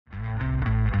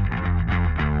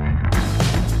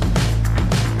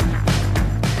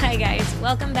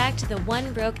Welcome back to the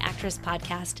One Broke Actress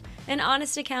podcast, an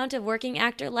honest account of working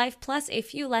actor life plus a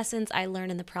few lessons I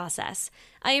learned in the process.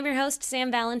 I am your host,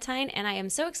 Sam Valentine, and I am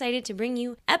so excited to bring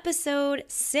you episode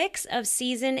 6 of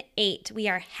season 8. We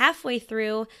are halfway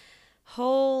through.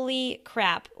 Holy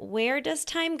crap, where does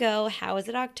time go? How is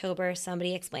it October?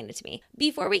 Somebody explain it to me.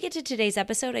 Before we get to today's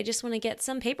episode, I just want to get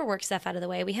some paperwork stuff out of the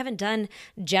way. We haven't done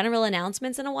general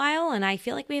announcements in a while, and I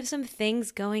feel like we have some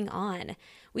things going on.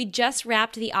 We just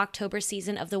wrapped the October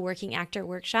season of the Working Actor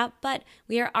Workshop, but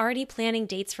we are already planning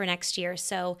dates for next year.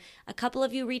 So a couple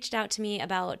of you reached out to me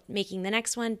about making the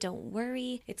next one. Don't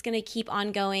worry, it's going to keep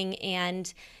on going,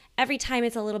 and every time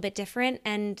it's a little bit different,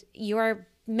 and you're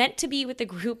meant to be with the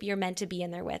group you're meant to be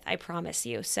in there with, I promise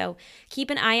you. So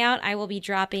keep an eye out. I will be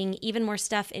dropping even more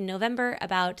stuff in November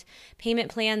about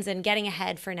payment plans and getting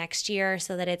ahead for next year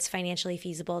so that it's financially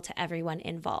feasible to everyone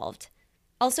involved.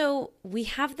 Also, we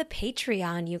have the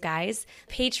Patreon, you guys.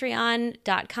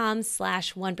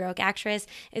 Patreon.com/OneBrokeActress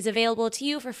is available to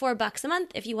you for $4 a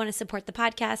month if you want to support the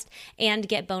podcast and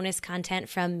get bonus content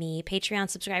from me. Patreon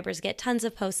subscribers get tons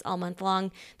of posts all month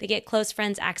long. They get close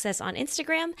friends access on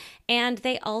Instagram, and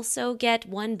they also get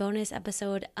one bonus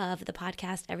episode of the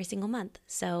podcast every single month.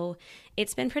 So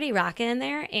it's been pretty rocking in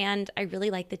there, and I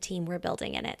really like the team we're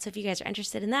building in it. So if you guys are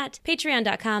interested in that,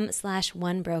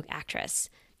 patreon.com/OneBrokeActress.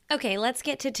 Okay, let's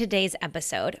get to today's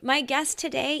episode. My guest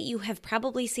today, you have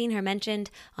probably seen her mentioned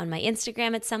on my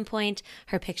Instagram at some point.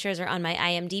 Her pictures are on my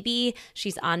IMDb.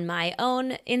 She's on my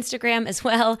own Instagram as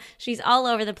well. She's all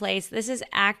over the place. This is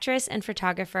actress and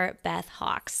photographer Beth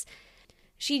Hawks.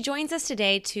 She joins us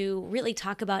today to really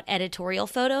talk about editorial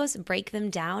photos, break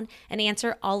them down, and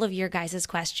answer all of your guys'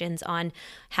 questions on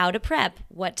how to prep,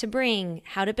 what to bring,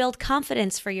 how to build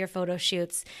confidence for your photo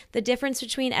shoots, the difference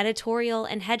between editorial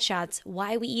and headshots,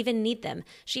 why we even need them.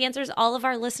 She answers all of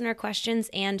our listener questions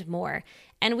and more.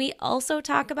 And we also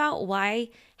talk about why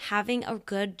having a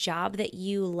good job that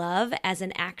you love as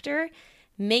an actor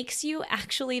makes you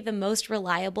actually the most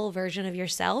reliable version of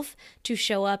yourself to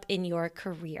show up in your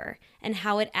career and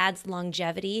how it adds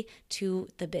longevity to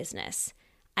the business.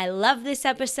 I love this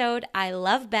episode. I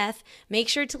love Beth. Make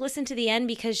sure to listen to the end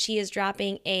because she is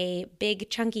dropping a big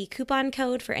chunky coupon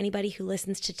code for anybody who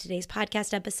listens to today's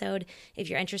podcast episode if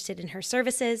you're interested in her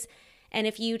services. And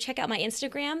if you check out my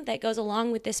Instagram that goes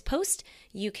along with this post,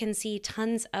 you can see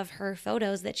tons of her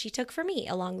photos that she took for me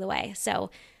along the way.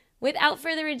 So without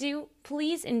further ado,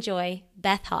 please enjoy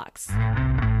Beth Hawks.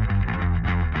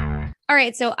 All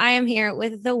right, so I am here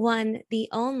with the one, the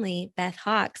only Beth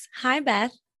Hawks. Hi,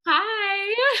 Beth.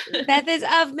 Hi. Beth is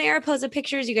of Mariposa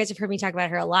Pictures. You guys have heard me talk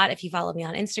about her a lot if you follow me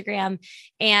on Instagram.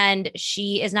 And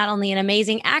she is not only an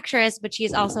amazing actress, but she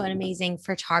is also an amazing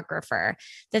photographer.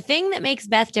 The thing that makes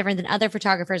Beth different than other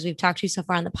photographers we've talked to so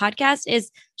far on the podcast is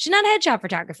she's not a headshot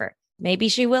photographer. Maybe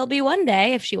she will be one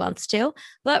day if she wants to,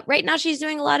 but right now she's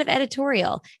doing a lot of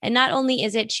editorial. And not only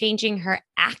is it changing her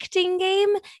acting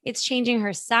game, it's changing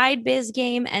her side biz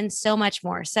game and so much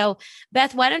more. So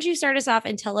Beth, why don't you start us off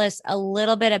and tell us a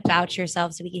little bit about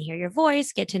yourself so we can hear your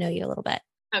voice, get to know you a little bit.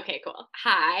 Okay, cool.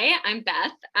 Hi, I'm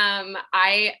Beth.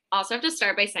 I also have to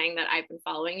start by saying that I've been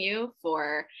following you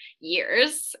for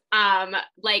years,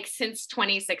 like since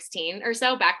 2016 or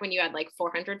so, back when you had like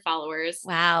 400 followers.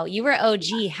 Wow, you were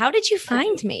OG. How did you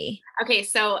find me? Okay,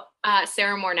 so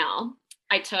Sarah Mornell,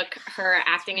 I took her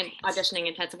acting and auditioning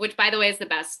intensive, which by the way is the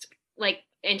best like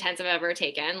intensive I've ever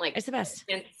taken. Like it's the best.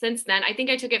 And since then, I think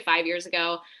I took it 5 years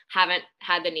ago. Haven't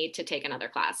had the need to take another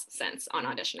class since on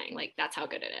auditioning. Like that's how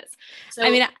good it is. So I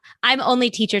mean, I'm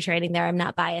only teacher training there. I'm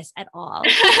not biased at all.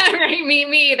 Right.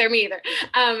 Me either.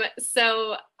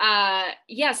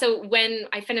 So when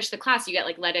I finished the class, you get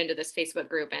like led into this Facebook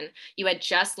group and you had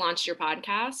just launched your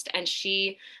podcast and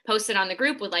she posted on the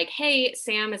group with like, hey,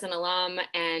 Sam is an alum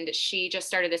and she just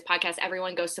started this podcast.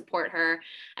 Everyone go support her.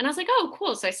 And I was like, oh,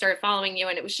 cool. So I started following you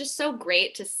and it was just so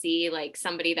great to see like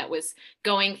somebody that was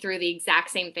going through the exact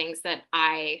same things that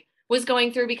I was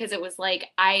going through, because it was like,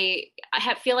 I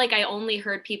feel like I only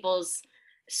heard people's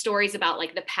stories about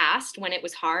like the past when it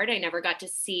was hard. I never got to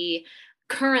see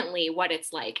currently what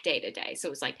it's like day to day. So it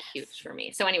was like huge for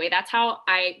me. So anyway, that's how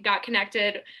I got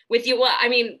connected with you. Well, I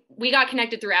mean, we got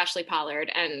connected through Ashley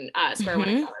Pollard and Square One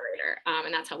Accelerator.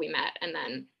 And that's how we met. And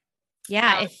then,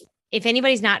 if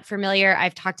anybody's not familiar,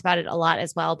 I've talked about it a lot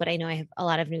as well, but I know I have a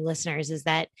lot of new listeners, is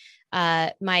that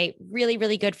my really,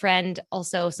 really good friend,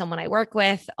 also someone I work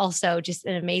with, also just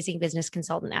an amazing business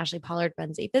consultant, Ashley Pollard,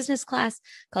 runs a business class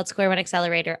called Square One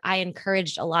Accelerator. I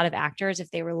encouraged a lot of actors, if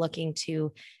they were looking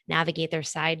to navigate their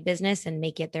side business and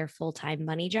make it their full-time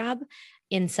money job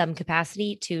in some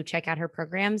capacity, to check out her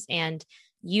programs. And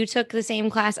you took the same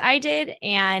class I did,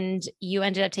 and you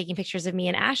ended up taking pictures of me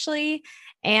and Ashley.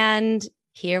 And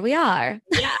here we are.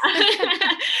 Yeah,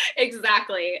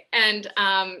 exactly. And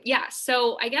yeah,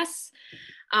 so I guess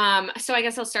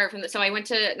I'll start from so I went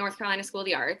to North Carolina School of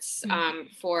the Arts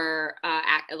for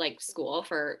like school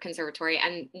for conservatory.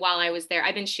 And while I was there,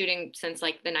 I've been shooting since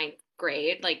like the ninth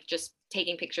grade, like just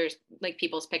taking pictures, like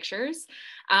people's pictures,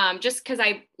 just because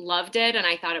I loved it and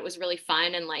I thought it was really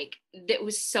fun. And like, it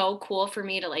was so cool for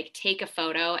me to like take a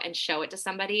photo and show it to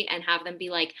somebody and have them be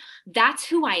like, that's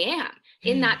who I am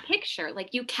in that picture. Like,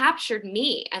 you captured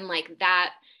me. And like,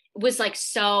 that was like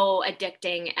so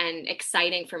addicting and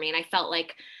exciting for me. And I felt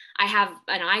like I have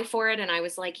an eye for it. And I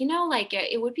was like, like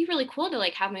it would be really cool to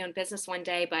like have my own business one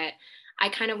day. But I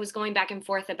kind of was going back and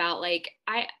forth about like,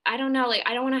 I don't know, like,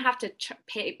 I don't want to have to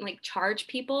charge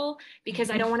people because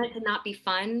I don't want it to not be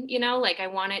fun, like I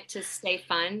want it to stay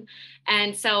fun.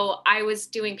 And so I was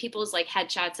doing people's like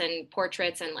headshots and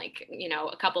portraits and like,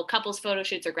 a couple couples photo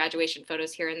shoots or graduation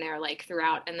photos here and there, like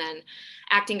throughout. And then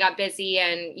acting got busy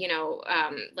and,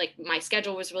 like my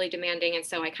schedule was really demanding. And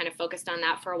so I kind of focused on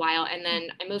that for a while. And then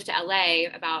I moved to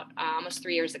LA about almost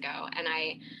 3 years ago. And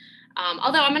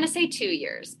although I'm going to say 2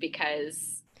 years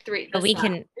because we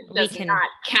can not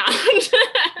count.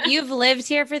 You've lived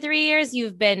here for 3 years.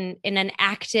 You've been in an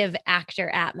active actor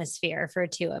atmosphere for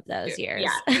 2 of those years.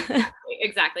 Yeah,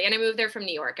 exactly. And I moved there from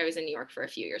New York. I was in New York for a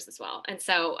few years as well. And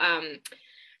so,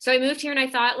 so I moved here and I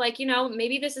thought like,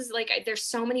 maybe this is like, there's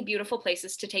so many beautiful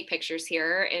places to take pictures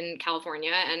here in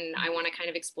California. And I want to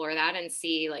kind of explore that and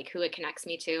see like who it connects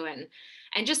me to and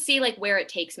just see like where it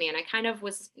takes me. And I kind of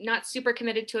was not super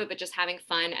committed to it, but just having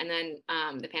fun. And then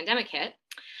the pandemic hit.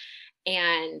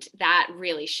 And that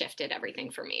really shifted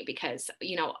everything for me because,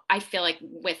 I feel like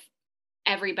with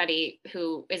everybody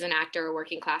who is an actor or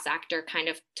working class actor kind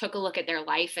of took a look at their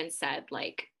life and said,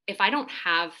 like, if I don't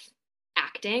have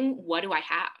acting, what do I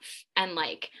have? And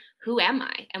like, who am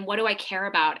I? And what do I care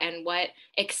about? And what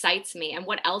excites me? And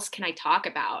what else can I talk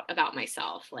about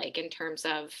myself? Like in terms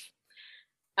of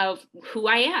who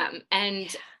I am.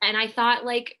 And I thought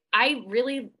like, I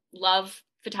really love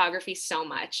photography so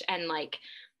much. And like,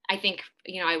 I think,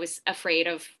 I was afraid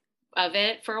of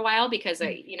it for a while because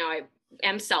I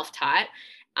am self-taught.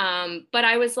 But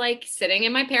I was like sitting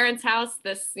in my parents' house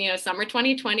this, summer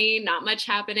 2020, not much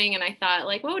happening. And I thought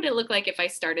like, what would it look like if I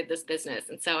started this business?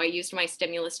 And so I used my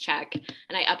stimulus check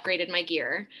and I upgraded my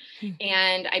gear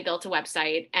and I built a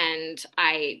website and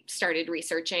I started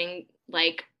researching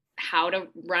like how to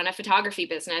run a photography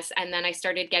business. And then I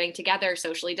started getting together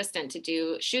socially distant to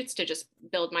do shoots to just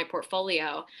build my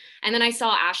portfolio. And then I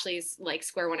saw Ashley's like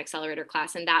Square One Accelerator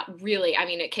class. And that really,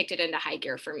 it kicked it into high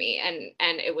gear for me.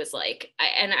 And it was like,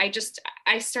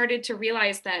 I started to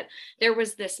realize that there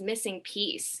was this missing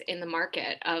piece in the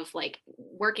market of like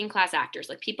working class actors,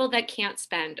 like people that can't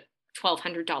spend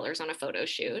 $1,200 on a photo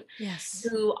shoot, yes,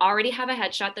 who already have a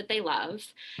headshot that they love.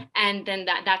 And then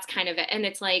that's kind of it. And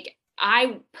it's like,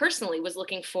 I personally was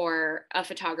looking for a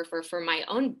photographer for my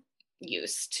own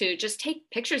use to just take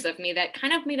pictures of me that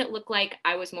kind of made it look like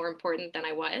I was more important than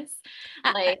I was.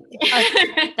 Like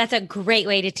that's a great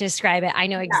way to describe it. I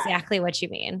know exactly what you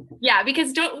mean. Yeah,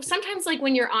 because sometimes like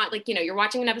when you're on, like, you're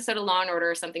watching an episode of Law and Order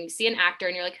or something, you see an actor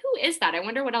and you're like, who is that? I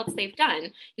wonder what else they've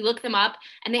done. You look them up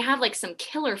and they have like some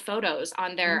killer photos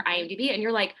on their IMDb and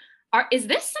you're like, is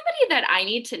this somebody that I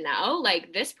need to know?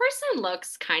 Like, this person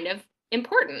looks kind of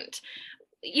important,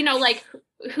 like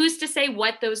who's to say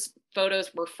what those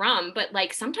photos were from, but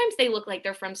like sometimes they look like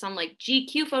they're from some like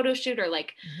GQ photo shoot or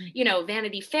like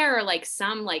Vanity Fair or like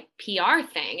some like PR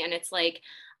thing. And it's like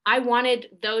I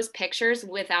wanted those pictures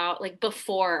without like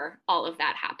before all of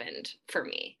that happened for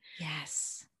me.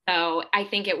 Yes. So I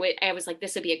think I was like,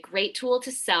 this would be a great tool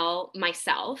to sell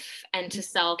myself and to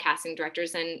sell casting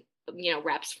directors and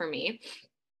reps for me.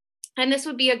 And this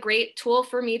would be a great tool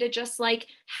for me to just like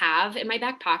have in my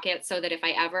back pocket so that if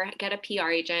I ever get a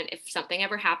PR agent, if something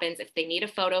ever happens, if they need a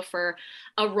photo for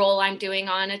a role I'm doing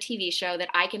on a TV show, that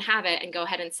I can have it and go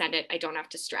ahead and send it. I don't have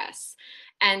to stress.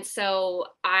 And so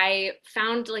I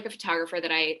found like a photographer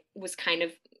that I was kind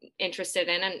of interested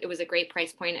in, and it was a great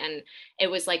price point. And it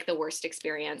was like the worst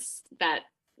experience that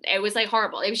it was like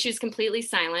horrible. She was completely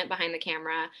silent behind the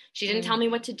camera. She didn't tell me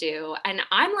what to do. And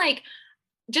I'm like,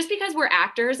 just because we're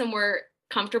actors and we're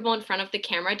comfortable in front of the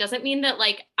camera doesn't mean that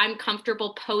like I'm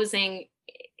comfortable posing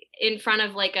in front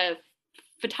of like a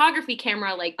photography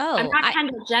camera. Like, I'm not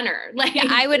Kendall Jenner. Like, yeah,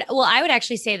 I would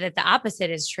actually say that the opposite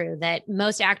is true, that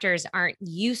most actors aren't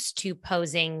used to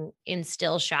posing in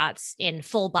still shots in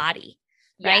full body.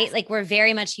 Right? Yes. Like we're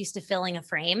very much used to filling a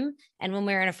frame. And when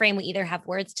we're in a frame, we either have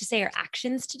words to say or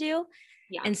actions to do.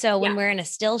 Yeah. And so when Yeah. we're in a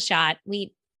still shot,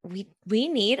 we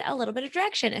need a little bit of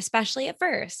direction, especially at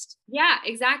first. Yeah,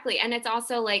 exactly. And it's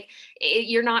also like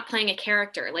you're not playing a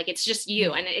character. Like it's just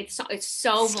you, and it's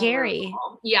so Scary.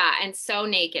 vulnerable. Yeah, and so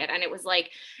naked. And it was like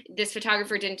this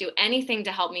photographer didn't do anything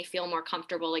to help me feel more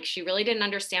comfortable. Like she really didn't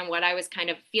understand what I was kind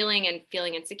of feeling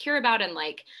insecure about. And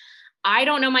like I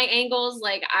don't know my angles.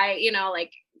 Like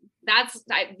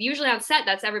like usually on set,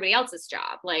 that's everybody else's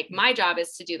job. Like my job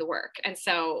is to do the work. And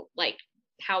so like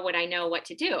how would I know what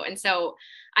to do? And so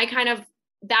I kind of,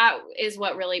 that is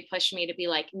what really pushed me to be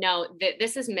like, no,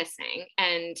 this is missing.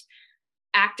 And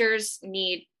actors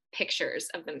need pictures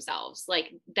of themselves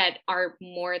like that are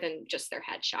more than just their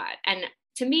headshot. And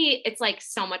to me, it's like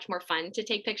so much more fun to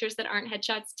take pictures that aren't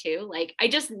headshots too. Like I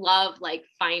just love like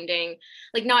finding,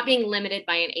 like not being limited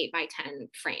by an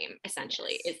 8x10 frame,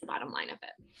 essentially, is the bottom line of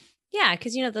it. Yeah,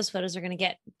 because those photos are going to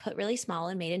get put really small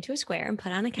and made into a square and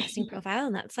put on a casting profile.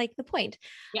 And that's like the point.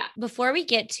 Yeah. Before we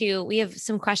get to, we have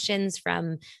some questions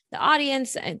from the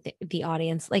audience, the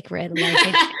audience, like we're at a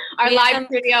live our live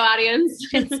studio audience.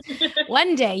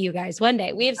 One day, you guys, one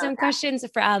day. We have some Okay. questions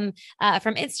from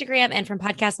Instagram and from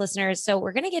podcast listeners. So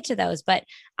we're going to get to those. But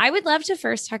I would love to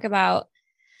first talk about,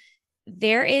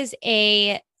 there is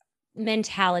a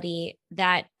mentality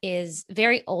that is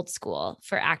very old school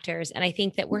for actors. And I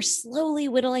think that we're slowly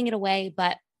whittling it away,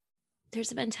 but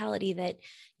there's a mentality that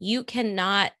you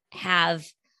cannot have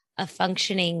a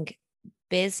functioning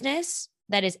business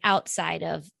that is outside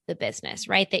of the business,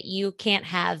 right? That you can't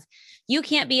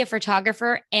be a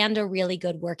photographer and a really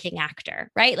good working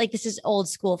actor, right? Like this is old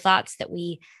school thoughts that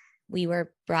we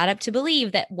were brought up to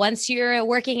believe, that once you're a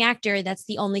working actor, that's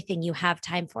the only thing you have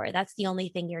time for. That's the only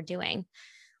thing you're doing.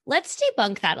 Let's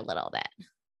debunk that a little bit.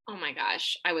 Oh my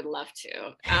gosh, I would love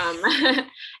to.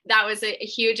 That was a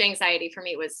huge anxiety for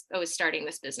me, was starting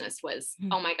this business was,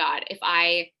 oh my God, if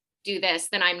I do this,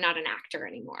 then I'm not an actor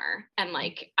anymore. And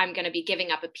like, I'm going to be giving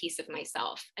up a piece of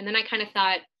myself. And then I kind of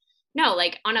thought, no,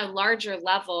 like on a larger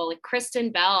level, like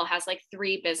Kristen Bell has like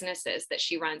 3 businesses that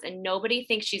she runs, and nobody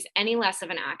thinks she's any less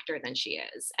of an actor than she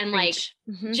is. And like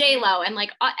J-Lo and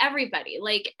like everybody,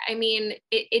 like, I mean,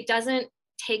 it doesn't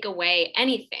take away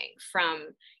anything from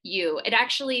you. It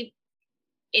actually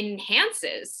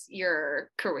enhances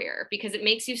your career because it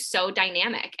makes you so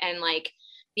dynamic, and like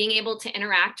being able to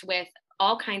interact with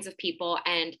all kinds of people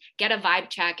and get a vibe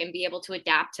check and be able to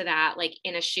adapt to that, like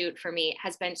in a shoot, for me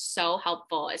has been so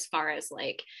helpful as far as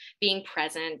like being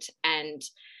present and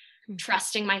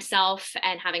trusting myself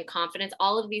and having confidence,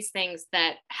 all of these things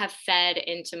that have fed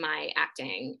into my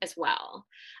acting as well.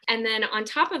 And then on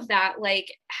top of that,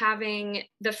 like having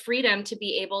the freedom to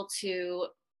be able to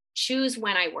choose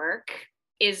when I work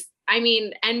is, I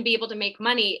mean, and be able to make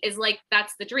money is like,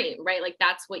 that's the dream, right? Like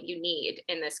that's what you need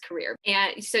in this career.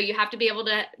 And so you have to be able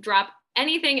to drop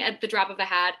anything at the drop of a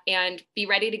hat and be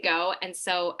ready to go. And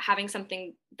so having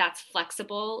something that's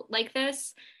flexible like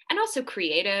this, and also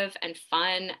creative and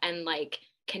fun and like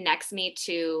connects me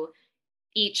to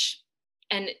each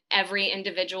and every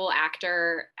individual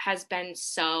actor, has been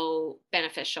so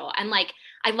beneficial. And like,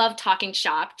 I love talking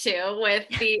shop too with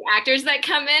the actors that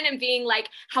come in and being like,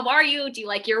 how are you? Do you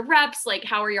like your reps? Like,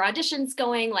 how are your auditions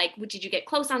going? Like, did you get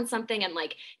close on something? And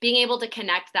like being able to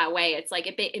connect that way, it's like,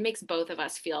 it makes both of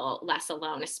us feel less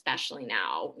alone, especially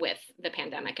now with the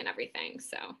pandemic and everything.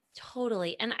 So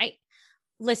totally. And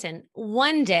listen,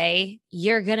 one day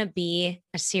you're going to be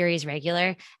a series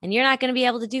regular and you're not going to be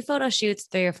able to do photo shoots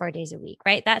 3 or 4 days a week,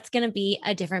 right? That's going to be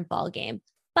a different ball game.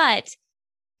 But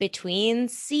between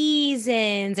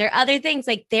seasons or other things,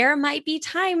 like there might be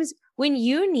times when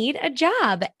you need a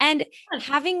job, and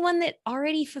having one that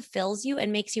already fulfills you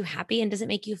and makes you happy and doesn't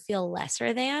make you feel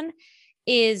lesser than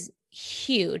is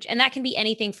huge. And that can be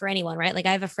anything for anyone, right? Like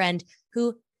I have a friend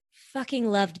who fucking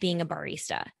loved being a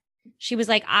barista. She was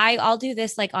like, I'll do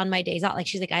this like on my days out. Like,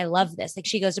 she's like, I love this. Like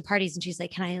she goes to parties and she's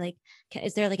like,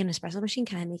 is there like an espresso machine?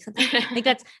 Can I make something?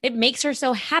 Like it makes her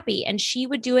so happy. And she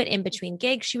would do it in between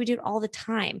gigs. She would do it all the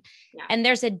time. Yeah. And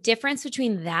there's a difference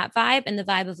between that vibe and the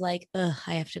vibe of like,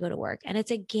 I have to go to work. And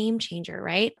it's a game changer.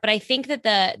 Right. But I think that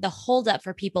the holdup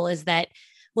for people is that,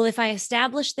 well, if I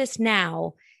establish this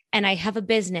now and I have a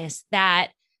business, that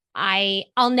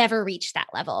I'll never reach that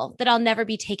level, that I'll never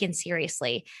be taken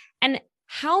seriously. And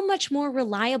how much more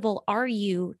reliable are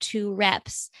you to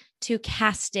reps, to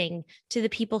casting, to the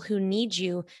people who need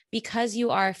you, because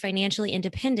you are financially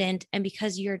independent and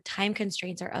because your time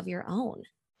constraints are of your own?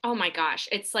 Oh my gosh.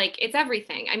 It's like, it's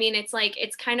everything. I mean, it's like,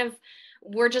 it's kind of,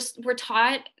 we're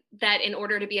taught that in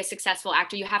order to be a successful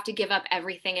actor, you have to give up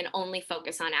everything and only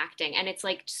focus on acting. And it's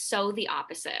like so the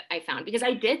opposite, I found, because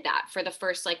I did that for the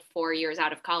first like 4 years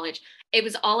out of college. It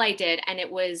was all I did, and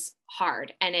it was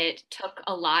hard, and it took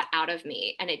a lot out of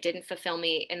me, and it didn't fulfill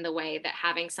me in the way that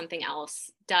having something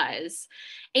else does.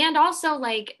 And also,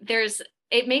 like,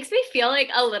 it makes me feel like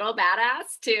a little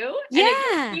badass too. Yeah. And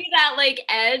it gives me that like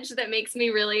edge that makes me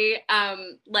really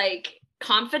like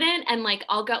confident. And like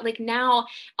I'll go, like, now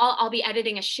I'll be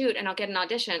editing a shoot and I'll get an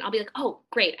audition. I'll be like, oh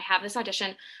great, I have this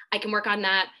audition, I can work on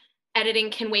that.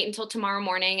 Editing can wait until tomorrow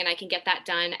morning and I can get that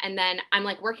done. And then I'm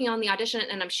like working on the audition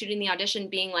and I'm shooting the audition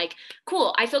being like,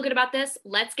 cool, I feel good about this,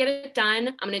 let's get it done,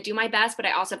 I'm going to do my best, but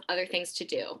I also have other things to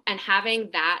do. And having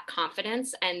that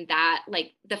confidence and that,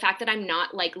 like, the fact that I'm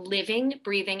not like living,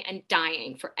 breathing, and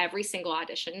dying for every single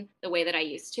audition the way that I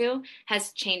used to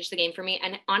has changed the game for me.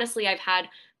 And honestly, I've had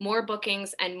more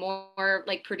bookings and more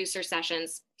like producer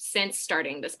sessions since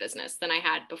starting this business than I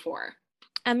had before.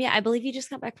 Yeah, I believe you just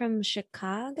got back from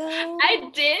Chicago. I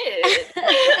did.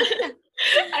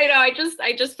 I know.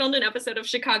 I just filmed an episode of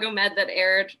Chicago Med that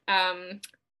aired, I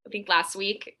think last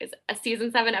week. Is a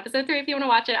season 7, episode 3. If you want to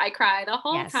watch it, I cry the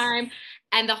whole time.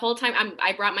 And the whole time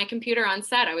I brought my computer on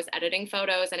set. I was editing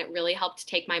photos, and it really helped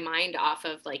take my mind off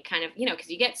of like kind of,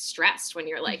 because you get stressed when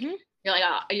you're like,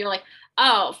 you're like,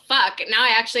 oh fuck, now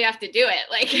I actually have to do it.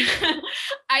 Like,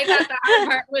 I thought the hard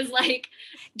part was like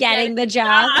getting the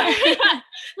job.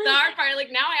 The hard part, like,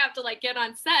 now I have to like get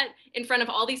on set in front of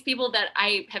all these people that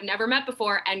I have never met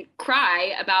before and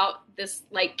cry about this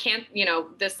like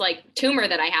this like tumor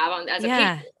that I have on as a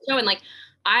patient show. And like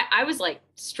I was like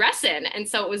stressing, and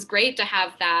so it was great to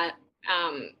have that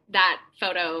that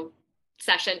photo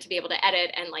session to be able to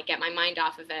edit and like get my mind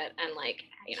off of it and like,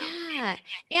 Yeah.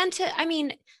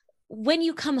 And when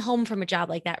you come home from a job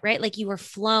like that, right? Like, you were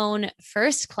flown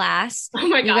first class. Oh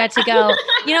my God. You got to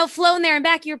go, flown there and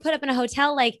back. You were put up in a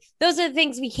hotel. Like, those are the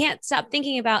things we can't stop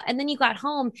thinking about. And then you got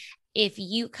home. If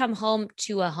you come home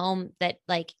to a home that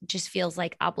like just feels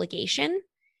like obligation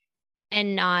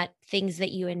and not things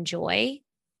that you enjoy,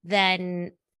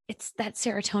 then it's that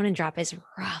serotonin drop is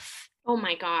rough. Oh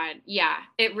my God. Yeah,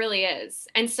 it really is.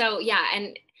 And so, yeah.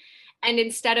 And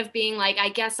instead of being like, I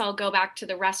guess I'll go back to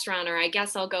the restaurant, or I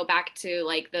guess I'll go back to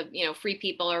like the, Free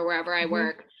People or wherever I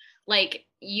work, like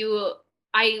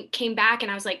I came back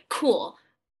and I was like, cool,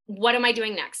 what am I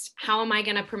doing next? How am I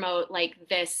going to promote like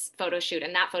this photo shoot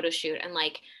and that photo shoot? And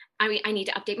like, I need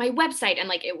to update my website. And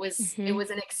like, it was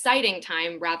an exciting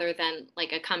time rather than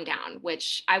like a come down,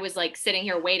 which I was like sitting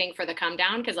here waiting for the come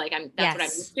down. Cause like, that's what I'm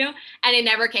used to. And it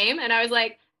never came. And I was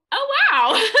like, oh,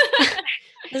 wow.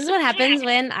 This is what happens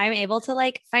when I'm able to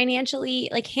like financially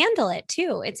like handle it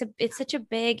too. It's such a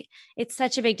big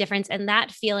difference. And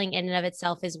that feeling in and of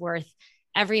itself is worth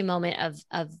every moment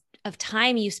of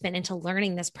time you spend into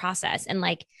learning this process. And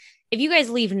like, if you guys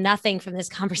leave nothing from this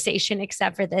conversation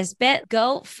except for this bit,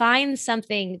 go find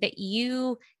something that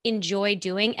you enjoy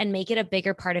doing and make it a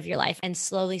bigger part of your life, and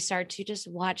slowly start to just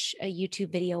watch a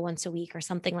YouTube video once a week or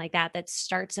something like that, that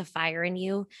starts a fire in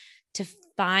you to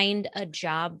find a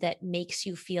job that makes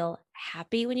you feel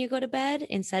happy when you go to bed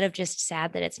instead of just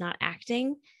sad that it's not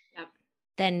acting. Yep.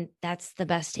 Then that's the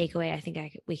best takeaway I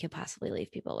think we could possibly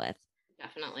leave people with.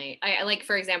 Definitely. I like,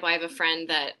 for example, I have a friend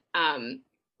that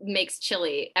makes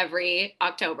chili every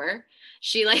October.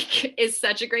 She like is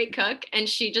such a great cook, and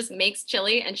she just makes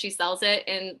chili and she sells it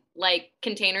in like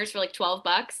containers for like $12.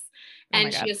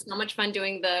 And she has so much fun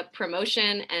doing the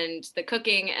promotion and the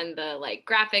cooking and the like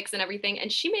graphics and everything.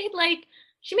 And she made like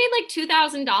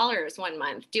 $2,000 one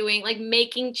month doing like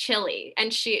making chili.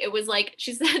 And she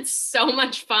said so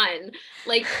much fun.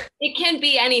 Like, it can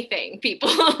be anything, people.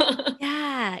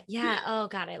 Yeah. Oh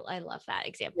God, I love that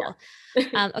example.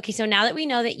 Yeah. Okay. So now that we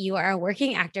know that you are a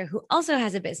working actor who also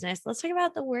has a business, let's talk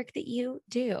about the work that you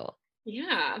do.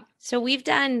 Yeah. So we've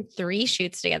done 3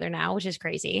 shoots together now, which is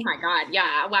crazy. Oh my God.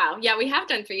 Yeah. Wow. Yeah. We have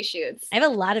done 3 shoots. I have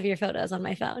a lot of your photos on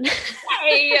my phone.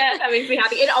 Hey, that makes me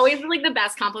happy. It always is like the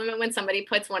best compliment when somebody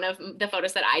puts one of the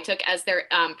photos that I took as their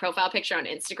profile picture on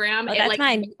Instagram. Oh, that's like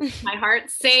mine. My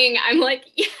heart sing. I'm like,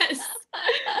 yes.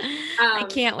 I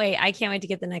can't wait. I can't wait to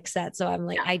get the next set. So I'm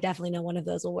like, I definitely know one of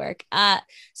those will work.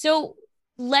 So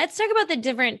let's talk about the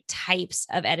different types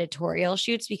of editorial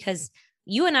shoots, because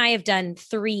you and I have done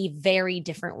 3 very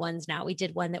different ones now. We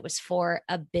did one that was for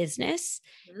a business,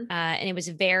 and it was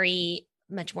very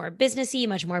much more businessy,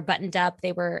 much more buttoned up.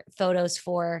 They were photos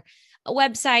for a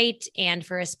website and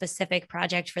for a specific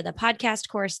project for the podcast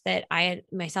course that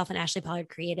myself and Ashley Pollard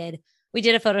created. We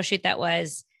did a photo shoot that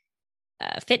was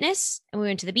fitness, and we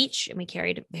went to the beach and we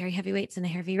carried very heavy weights and a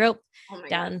heavy rope Oh my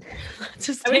down God. lots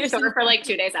of I was stairs. sore for like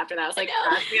 2 days after that. I was like,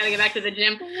 we gotta get back to the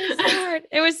gym. It was so hard.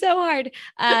 It was so hard.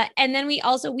 And then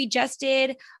we just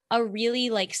did a really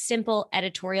like simple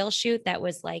editorial shoot that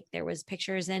was like, there was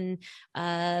pictures in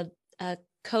a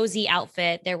cozy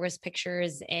outfit. There was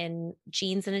pictures in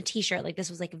jeans and a t-shirt. Like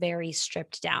this was like very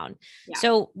stripped down. Yeah.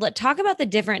 So let's talk about the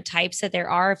different types that there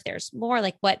are. If there's more,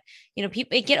 like what,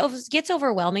 people, gets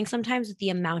overwhelming sometimes with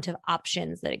the amount of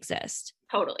options that exist.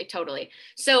 Totally.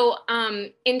 So,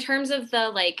 in terms of the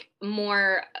like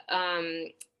more,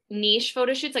 niche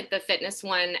photo shoots, like the fitness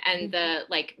one and the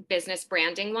like business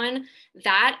branding one,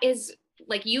 that is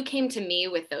like, you came to me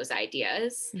with those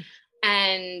ideas.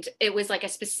 And it was like a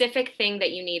specific thing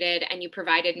that you needed. And you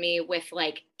provided me with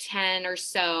like 10 or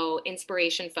so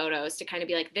inspiration photos to kind of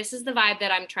be like, this is the vibe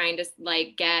that I'm trying to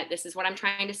like get. This is what I'm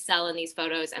trying to sell in these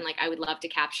photos. And like, I would love to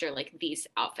capture like these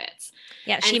outfits.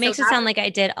 Yeah. She And makes so it sound like I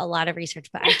did a lot of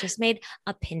research, but I just made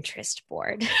a Pinterest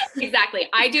board. Exactly.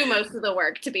 I do most of the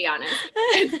work, to be honest.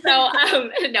 So,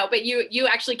 no, but you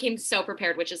actually came so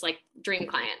prepared, which is like dream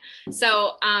client.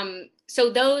 So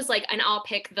those like, and I'll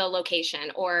pick the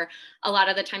location, or a lot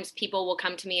of the times people will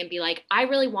come to me and be like, I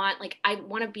want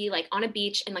to be like on a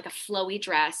beach in like a flowy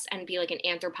dress and be like an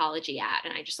Anthropologie ad.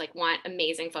 And I just like want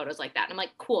amazing photos like that. And I'm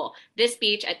like, cool, this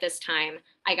beach at this time,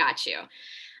 I got you.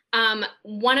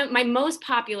 One of my most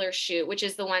popular shoot, which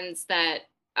is the ones that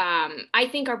I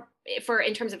think are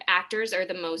in terms of actors are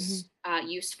the most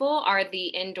useful, are the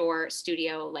indoor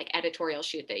studio, like editorial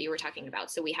shoot that you were talking about.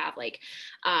 So we have like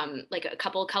a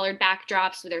couple of colored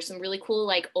backdrops. There's some really cool,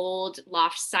 like old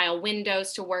loft style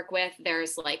windows to work with.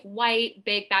 There's like white,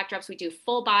 big backdrops. We do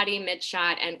full body, mid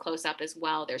shot, and close up as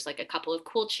well. There's like a couple of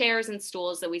cool chairs and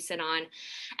stools that we sit on.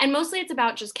 And mostly it's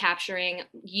about just capturing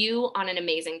you on an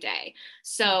amazing day.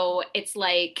 So it's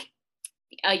like,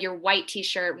 your white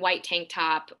t-shirt, white tank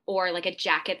top, or like a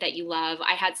jacket that you love.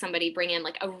 I had somebody bring in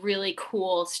like a really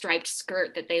cool striped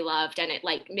skirt that they loved, and it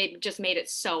like just made it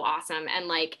so awesome. And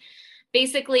like,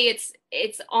 basically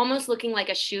it's almost looking like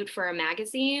a shoot for a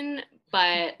magazine,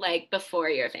 but like before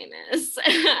you're famous.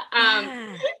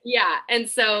 Yeah. And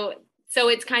so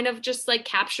it's kind of just like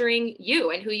capturing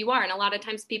you and who you are. And a lot of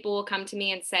times people will come to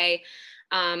me and say,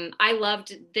 I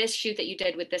loved this shoot that you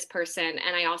did with this person,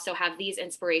 and I also have these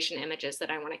inspiration images that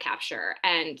I want to capture.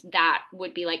 And that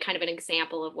would be like kind of an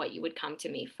example of what you would come to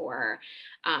me for.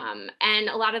 And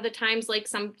a lot of the times, like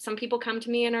some people come to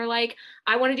me and are like,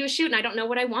 I want to do a shoot and I don't know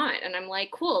what I want. And I'm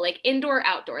like, cool, like indoor,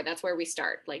 outdoor, that's where we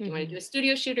start. Like, you want to do a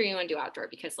studio shoot or you want to do outdoor?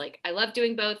 Because like, I love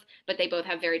doing both, but they both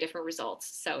have very different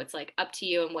results. So it's like up to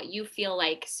you and what you feel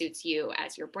like suits you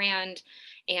as your brand,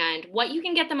 and what you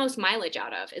can get the most mileage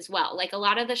out of as well. Like a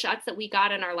lot of the shots that we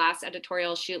got in our last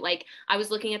editorial shoot, like I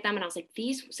was looking at them and I was like,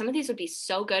 some of these would be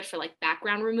so good for like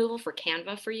background removal for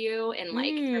Canva for you, and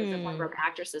like terms of one broke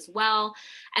actress as well.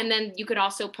 And then you could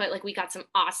also put like, we got some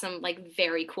awesome, like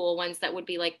very cool ones that would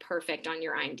be like perfect on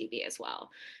your IMDb as well.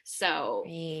 So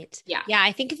Great. Yeah.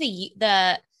 I think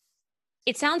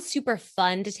it sounds super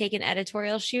fun to take an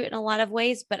editorial shoot in a lot of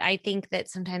ways, but I think that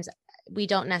sometimes we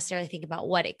don't necessarily think about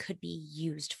what it could be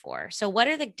used for. So what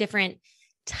are the different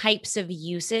types of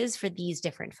uses for these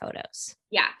different photos?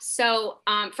 Yeah. So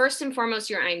first and foremost,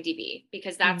 your IMDb,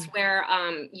 because that's where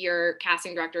your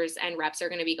casting directors and reps are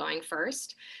going to be going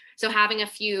first. So having a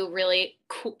few really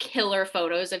cool, killer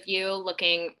photos of you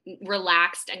looking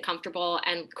relaxed and comfortable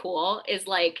and cool is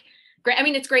like great. I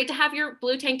mean, it's great to have your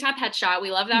blue tank top headshot.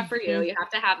 We love that for you. You have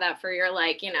to have that for your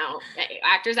like,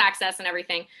 actors access and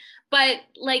everything. But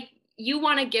like, you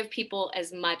want to give people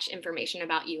as much information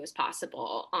about you as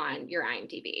possible on your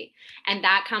IMDb. And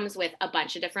that comes with a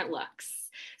bunch of different looks.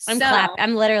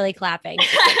 I'm literally clapping.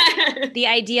 The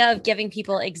idea of giving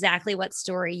people exactly what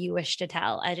story you wish to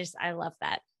tell. I love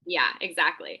that. Yeah,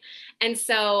 exactly. And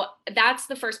so that's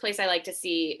the first place I like to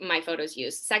see my photos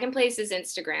used. Second place is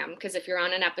Instagram, because if you're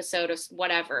on an episode of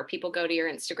whatever, people go to your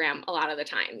Instagram a lot of the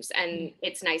times. And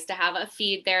it's nice to have a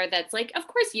feed there that's like, of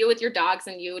course, you with your dogs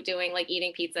and you doing like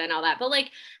eating pizza and all that, but like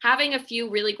having a few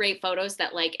really great photos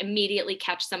that like immediately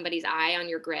catch somebody's eye on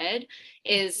your grid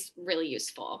is really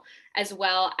useful. As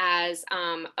well as,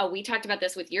 we talked about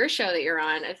this with your show that you're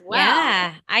on as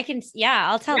well. Yeah,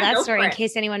 I'll tell that story in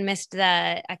case anyone missed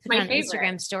I put it on favorite.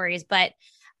 Instagram stories, but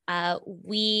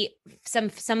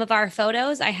some of our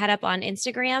photos I had up on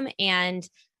Instagram, and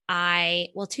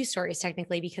two stories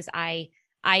technically, because I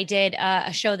did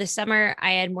a show this summer.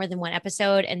 I had more than one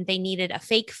episode and they needed a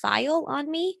fake file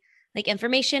on me, like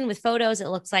information with photos. It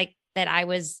looks like that I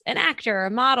was an actor or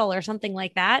a model or something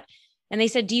like that. And they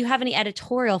said, do you have any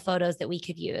editorial photos that we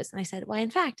could use? And I said, well,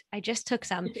 in fact, I just took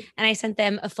some, and I sent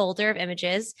them a folder of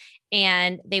images,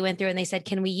 and they went through and they said,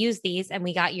 can we use these? And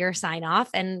we got your sign off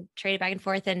and traded back and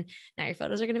forth. And now your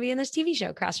photos are going to be in this TV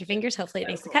show. Cross your fingers. Hopefully it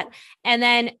makes the cut. And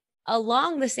then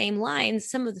along the same lines,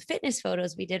 some of the fitness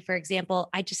photos we did, for example,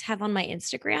 I just have on my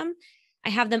Instagram. I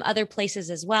have them other places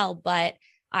as well, but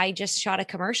I just shot a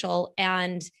commercial,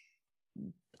 and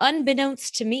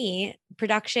unbeknownst to me,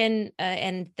 production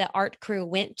and the art crew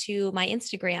went to my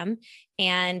Instagram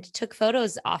and took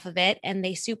photos off of it, and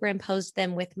they superimposed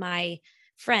them with my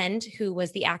friend who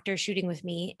was the actor shooting with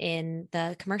me in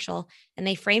the commercial, and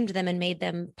they framed them and made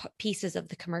them pieces of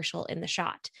the commercial in the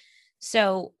shot.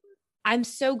 So I'm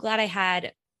so glad I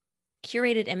had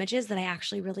curated images that I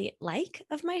actually really like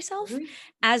of myself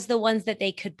as the ones that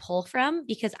they could pull from,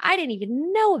 because I didn't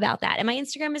even know about that. And my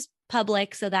Instagram is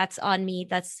public, so that's on me.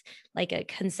 That's like a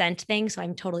consent thing. So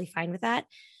I'm totally fine with that.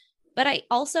 But I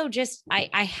also just,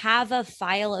 I have a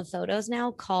file of photos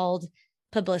now called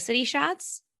Publicity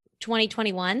Shots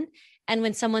 2021. And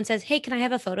when someone says, hey, can I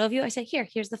have a photo of you? I say,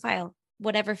 here's the file,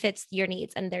 whatever fits your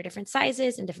needs. And they're different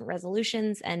sizes and different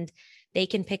resolutions, and they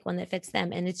can pick one that fits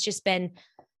them. And it's just been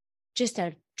just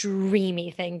a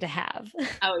dreamy thing to have.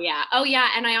 Oh yeah. Oh yeah.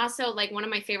 And I also, like, one of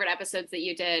my favorite episodes that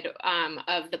you did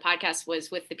of the podcast was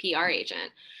with the PR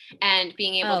agent, and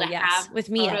being able to have with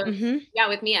Mia. photos. Mm-hmm. Yeah,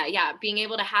 with Mia. Yeah. Being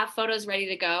able to have photos ready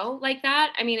to go like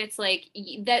that. I mean, it's like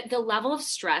that the level of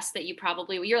stress that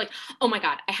you're like, oh my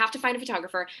God, I have to find a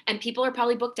photographer, and people are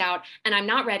probably booked out, and I'm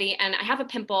not ready, and I have a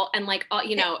pimple, and like,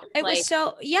 It was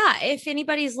so, yeah. If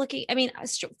anybody's looking, I mean,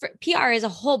 PR is a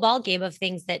whole ball game of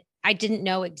things that I didn't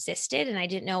know existed, and I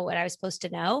didn't know what I was supposed to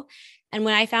know. And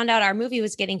when I found out our movie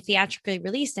was getting theatrically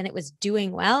released and it was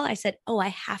doing well, I said, oh, I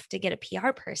have to get a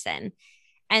PR person.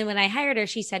 And when I hired her,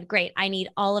 she said, great, I need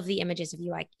all of the images of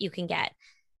you you can get.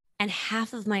 And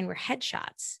half of mine were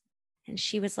headshots. And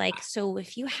she was like, so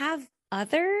if you have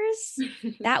others,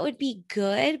 that would be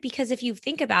good. Because if you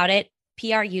think about it,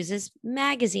 PR uses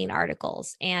magazine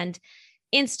articles and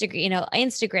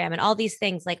Instagram and all these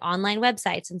things, like online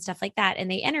websites and stuff like that.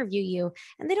 And they interview you,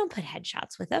 and they don't put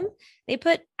headshots with them. They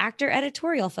put actor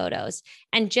editorial photos.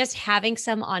 And just having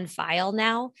some on file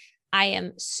now, I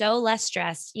am so less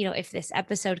stressed. If this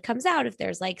episode comes out, if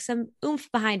there's like some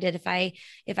oomph behind it,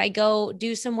 if I go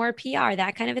do some more PR,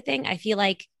 that kind of a thing, I feel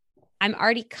like I'm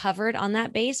already covered on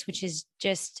that base, which is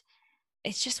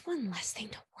it's just one less thing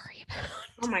to worry about.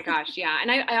 Oh my gosh. Yeah. And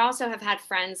I also have had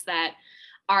friends that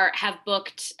have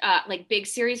booked like big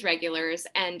series regulars,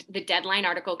 and the deadline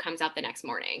article comes out the next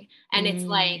morning, and it's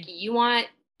like, you want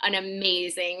an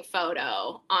amazing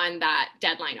photo on that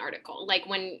deadline article. Like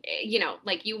when,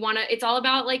 like you want to, it's all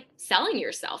about like selling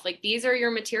yourself. Like these are your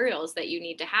materials that you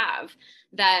need to have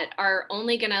that are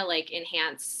only going to like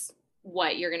enhance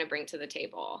what you're going to bring to the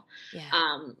table. Yeah.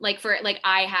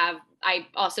 I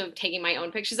also taking my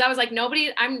own pictures. I was like,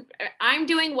 I'm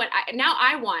doing what now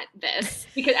I want this,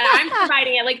 because I'm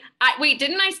providing it. Like, wait,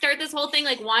 didn't I start this whole thing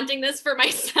like wanting this for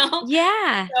myself?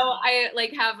 Yeah. So I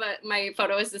like have my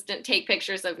photo assistant take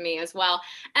pictures of me as well.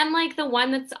 And like the one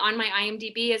that's on my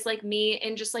IMDb is like me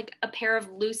in just like a pair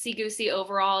of loosey goosey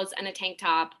overalls and a tank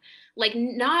top. Like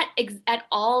not at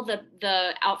all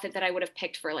the outfit that I would have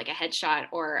picked for like a headshot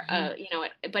or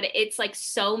but it's like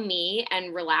so me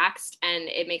and relaxed, and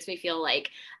it makes me feel like,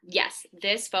 yes,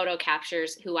 this photo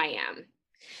captures who I am.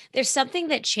 There's something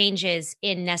that changes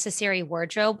in necessary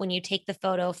wardrobe when you take the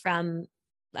photo from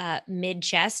mid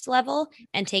chest level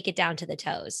and take it down to the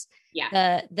toes.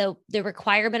 Yeah. The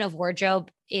requirement of wardrobe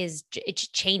it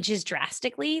changes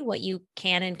drastically what you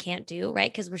can and can't do, right?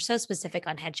 Because we're so specific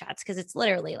on headshots, because it's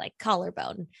literally like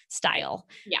collarbone style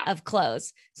of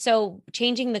clothes. So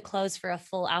changing the clothes for a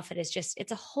full outfit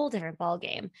it's a whole different ball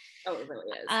game. Oh, it really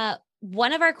is.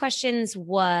 One of our questions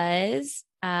was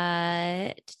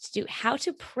how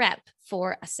to prep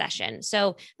for a session.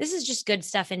 So this is just good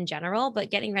stuff in general,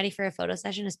 but getting ready for a photo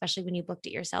session, especially when you booked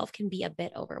it yourself, can be a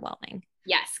bit overwhelming.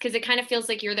 Yes, because it kind of feels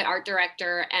like you're the art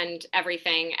director and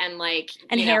everything, and like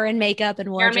hair and makeup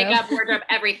and wardrobe,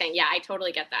 everything. Yeah, I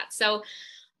totally get that. So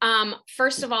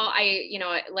first of all,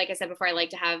 like I said before, I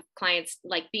like to have clients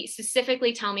like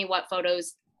specifically tell me what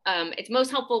photos, it's most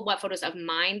helpful what photos of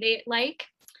mine they like.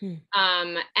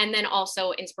 And then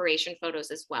also inspiration photos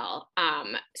as well.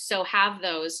 So have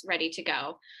those ready to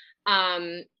go.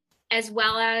 as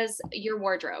well as your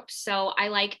wardrobe. So I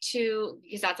like to,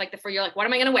 because that's like you're like, what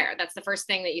am I going to wear? That's the first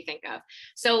thing that you think of.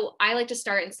 So I like to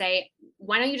start and say,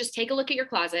 why don't you just take a look at your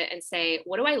closet and say,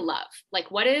 what do I love? Like,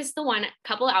 what is the one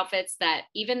couple outfits that,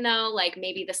 even though like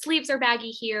maybe the sleeves are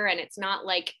baggy here and it's not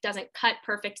like, doesn't cut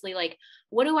perfectly, like,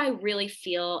 what do I really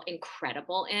feel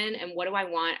incredible in? And what do I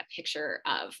want a picture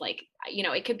of? Like, you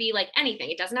know, it could be like anything.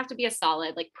 It doesn't have to be a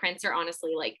solid, like prints are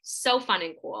honestly like so fun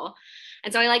and cool.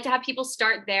 And so I like to have people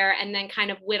start there and then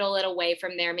kind of whittle it away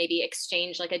from there, maybe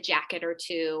exchange like a jacket or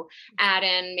two, add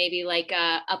in maybe like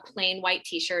a plain white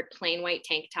t-shirt, plain white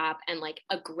tank top, and like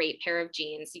a great pair of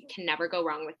jeans. You can never go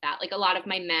wrong with that. Like a lot of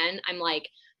my men, I'm like,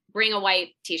 bring a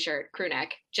white t-shirt, crew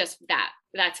neck, just that.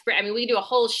 That's great. I mean, we can do a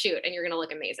whole shoot and you're going to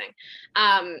look amazing.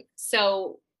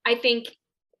 So I think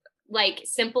like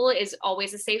simple is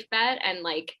always a safe bet, and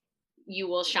like you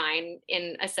will shine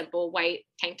in a simple white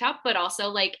tank top, but also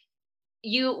like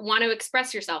you want to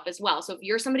express yourself as well. So if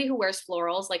you're somebody who wears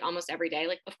florals like almost every day,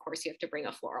 like of course you have to bring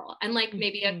a floral and like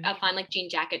maybe a fun like jean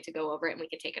jacket to go over it, and we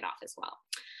could take it off as well.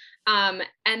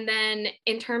 And then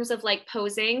in terms of like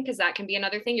posing, because that can be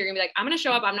another thing, you're gonna be like, I'm gonna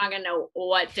show up, I'm not gonna know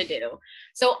what to do.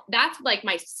 So that's like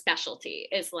my specialty,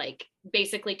 is like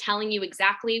basically telling you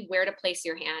exactly where to place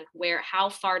your hand, how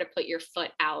far to put your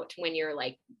foot out when you're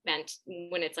like bent,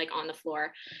 when it's like on the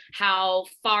floor, how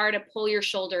far to pull your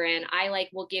shoulder in. I like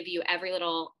will give you every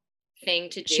little thing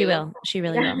to do. She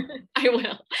really will. I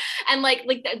will. And like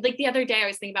the other day I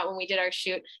was thinking about when we did our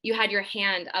shoot, you had your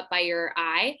hand up by your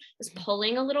eye, was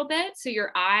pulling a little bit. So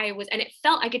your eye was, and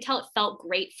I could tell it felt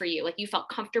great for you. Like you felt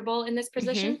comfortable in this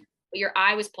position, but your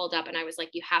eye was pulled up, and I was like,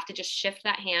 you have to just shift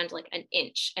that hand like an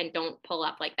inch and don't pull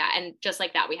up like that. And just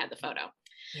like that, we had the photo.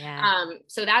 Yeah.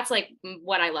 So that's like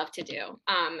what I love to do.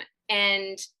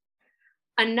 And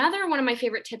another one of my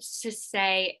favorite tips to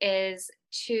say is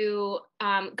to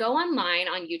go online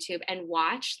on YouTube and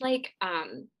watch like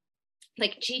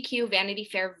GQ, Vanity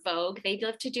Fair, Vogue. They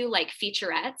love to do like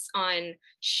featurettes on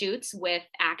shoots with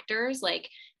actors, like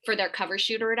for their cover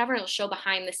shoot or whatever. It'll show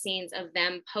behind the scenes of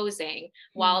them posing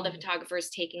while the photographer is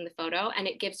taking the photo. And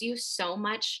it gives you so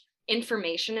much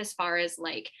information as far as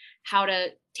like how to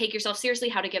take yourself seriously,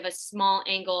 how to give a small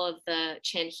angle of the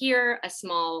chin here, a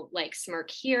small like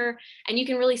smirk here. And you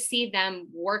can really see them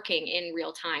working in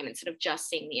real time instead of just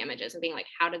seeing the images and being like,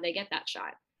 how did they get that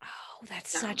shot? Oh,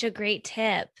 that's such a great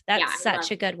tip. That's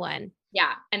such a good one.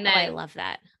 Yeah. And then I love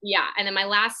that. Yeah. And then my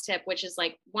last tip, which is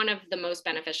like one of the most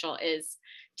beneficial, is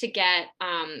to get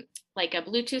like a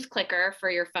Bluetooth clicker for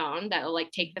your phone that will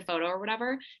like take the photo or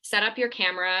whatever. Set up your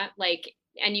camera, like,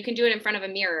 and you can do it in front of a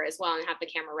mirror as well and have the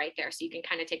camera right there. So you can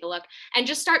kind of take a look and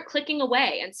just start clicking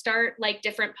away and start like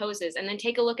different poses, and then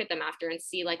take a look at them after and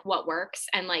see like what works,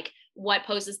 and like what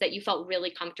poses that you felt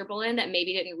really comfortable in that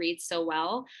maybe didn't read so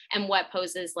well, and what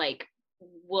poses like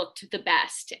looked the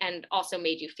best and also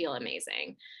made you feel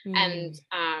amazing. And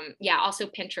also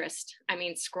Pinterest. I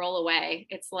mean, scroll away.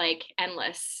 It's like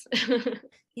endless.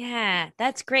 Yeah,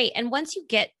 that's great. And once you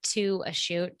get to a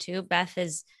shoot too, Beth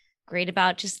is great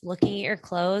about just looking at your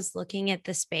clothes, looking at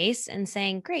the space and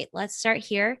saying, great, let's start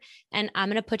here. And I'm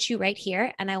going to put you right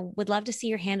here. And I would love to see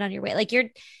your hand on your way. Like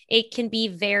it can be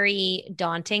very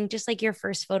daunting, just like your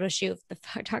first photo shoot. If the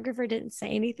photographer didn't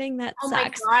say anything, that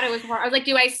sucks. Oh my God, it was hard. I was like,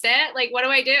 do I sit? Like, what do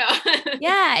I do?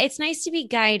 Yeah, it's nice to be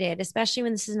guided, especially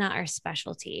when this is not our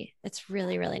specialty. It's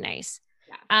really, really nice.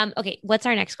 Yeah. Okay, what's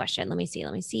our next question? Let me see.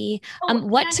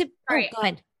 Go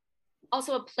ahead.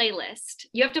 Also a playlist.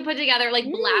 You have to put together, like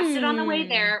blast it on the way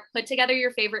there, put together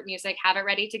your favorite music, have it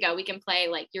ready to go. We can play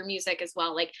like your music as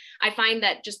well. Like I find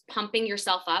that just pumping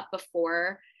yourself up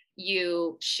before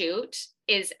you shoot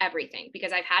is everything,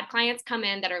 because I've had clients come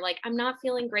in that are like, I'm not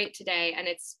feeling great today. And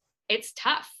it's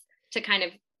tough to kind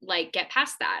of like get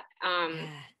past that.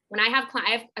 When I have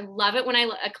clients, I love it when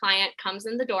a client comes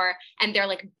in the door and they're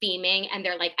like beaming and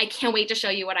they're like, I can't wait to show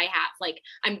you what I have. Like,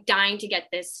 I'm dying to get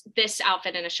this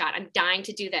outfit in a shot. I'm dying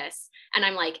to do this. And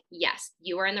I'm like, yes,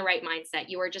 you are in the right mindset.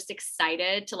 You are just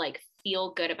excited to like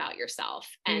feel good about yourself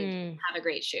and have a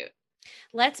great shoot.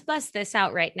 Let's bust this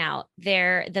out right now.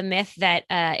 The myth that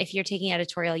if you're taking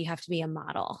editorial, you have to be a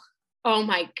model. Oh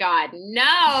my God,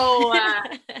 no,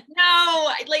 no.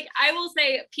 Like I will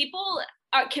say people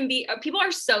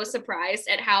are so surprised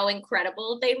at how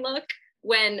incredible they look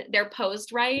when they're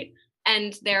posed right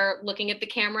and they're looking at the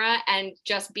camera and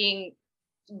just being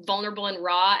vulnerable and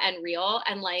raw and real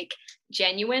and like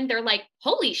genuine. They're like,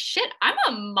 holy shit, I'm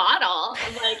a model.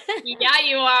 I'm like, yeah,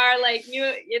 you are. Like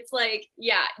it's like,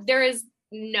 yeah, there is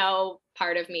no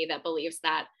part of me that believes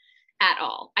that at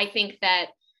all. I think that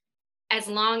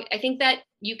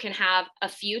you can have a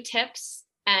few tips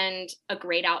and a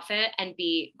great outfit and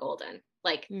be golden.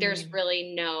 Like there's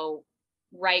really no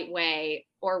right way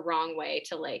or wrong way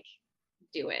to like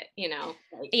do it, you know?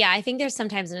 Like, yeah, I think there's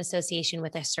sometimes an association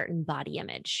with a certain body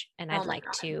image, and oh my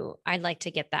God. I'd like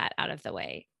to get that out of the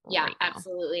way Yeah, right now.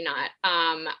 absolutely not.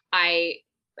 I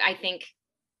think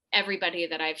everybody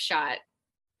that I've shot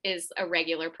is a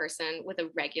regular person with a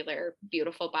regular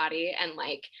beautiful body, and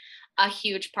like a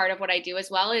huge part of what I do as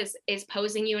well is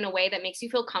posing you in a way that makes you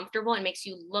feel comfortable and makes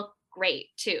you look great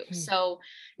too. So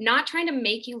not trying to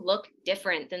make you look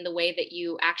different than the way that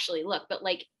you actually look, but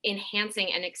like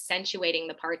enhancing and accentuating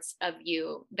the parts of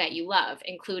you that you love,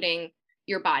 including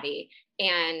your body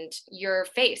and your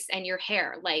face and your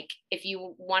hair. Like if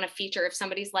you want to feature, if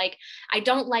somebody's like, I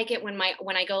don't like it when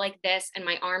I go like this and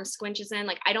my arm squinches in,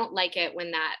 like I don't like it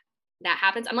when that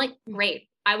happens. I'm like, great,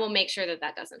 I will make sure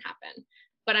that doesn't happen.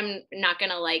 But I'm not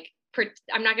gonna like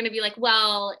I'm not going to be like,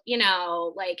 well, you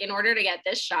know, like in order to get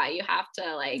this shot, you have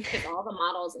to like, cause all the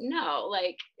models, no,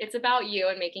 like it's about you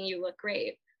and making you look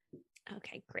great.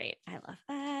 Okay, great. I love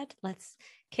that. Let's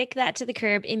kick that to the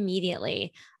curb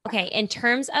immediately. Okay. In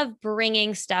terms of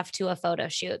bringing stuff to a photo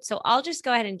shoot. So I'll just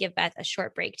go ahead and give Beth a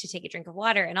short break to take a drink of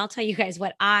water, and I'll tell you guys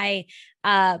what I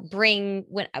bring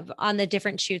when on the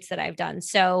different shoots that I've done.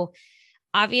 So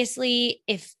obviously,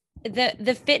 if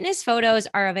the fitness photos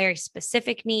are a very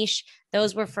specific niche,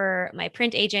 those were for my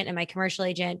print agent and my commercial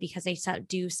agent because they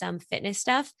do some fitness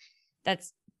stuff.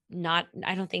 That's not,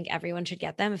 I don't think everyone should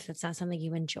get them if it's not something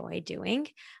you enjoy doing.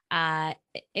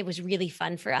 It was really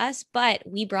fun for us, but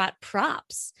we brought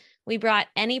props. We brought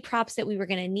any props that we were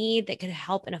going to need that could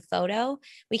help in a photo.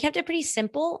 We kept it pretty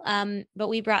simple, but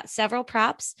we brought several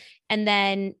props. And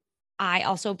then I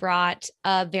also brought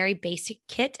a very basic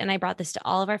kit, and I brought this to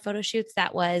all of our photo shoots.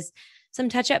 That was some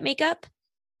touch-up makeup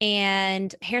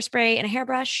and hairspray and a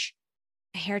hairbrush,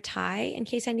 a hair tie in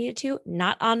case I needed to,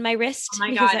 not on my wrist. Oh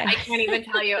my God, I can't even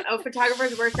tell you. A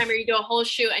photographer's worst nightmare. You do a whole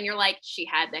shoot and you're like, she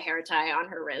had the hair tie on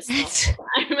her wrist the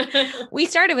whole time. We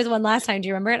started with one last time. Do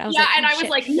you remember it? I was yeah, like, and I was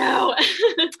like,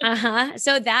 no.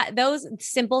 So those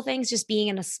simple things, just being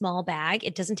in a small bag,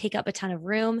 it doesn't take up a ton of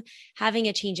room. Having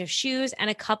a change of shoes and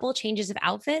a couple changes of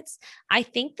outfits, I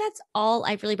think that's all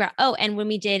I really brought. Oh, and when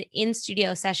we did in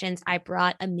studio sessions, I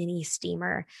brought a mini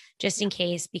steamer just in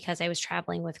case, because I was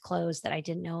traveling with clothes that I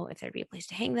didn't know if there'd be a place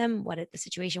to hang them, what the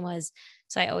situation was.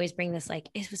 So I always bring this, like,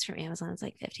 it was from Amazon. It's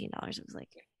like $15. It was like,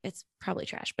 it's probably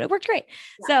trash, but it worked great.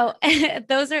 Yeah.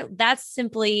 So that's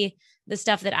simply the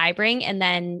stuff that I bring. And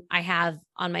then I have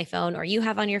on my phone, or you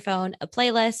have on your phone, a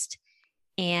playlist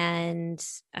and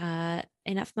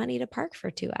enough money to park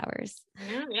for 2 hours.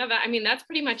 Yeah. I mean, that's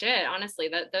pretty much it. Honestly,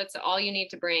 that's all you need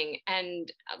to bring.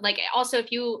 And like, also,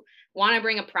 if you want to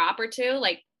bring a prop or two,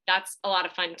 like that's a lot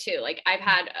of fun too. Like I've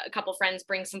had a couple friends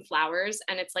bring some flowers,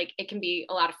 and it's like, it can be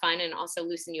a lot of fun and also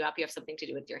loosen you up. You have something to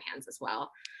do with your hands as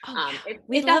well. Oh, yeah.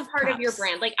 If that's part of your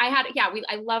brand. Like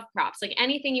I love props, like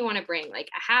anything you want to bring, like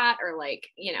a hat or like,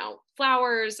 you know,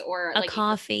 flowers or a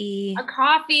coffee.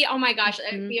 Oh my gosh.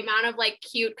 The amount of like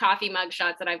cute coffee mug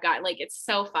shots that I've got, like, it's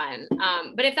so fun.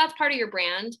 But if that's part of your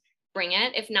brand, bring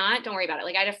it. If not, don't worry about it.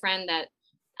 Like I had a friend that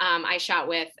I shot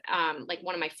with like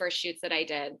one of my first shoots that I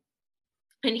did.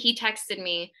 And he texted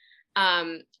me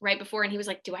right before, and he was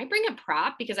like, do I bring a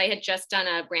prop? Because I had just done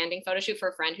a branding photo shoot for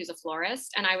a friend who's a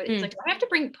florist. And he was like, do I have to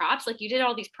bring props? Like, you did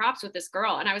all these props with this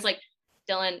girl. And I was like,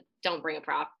 Dylan, don't bring a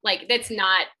prop. Like, it's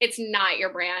not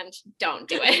your brand. Don't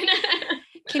do it.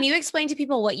 Can you explain to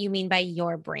people what you mean by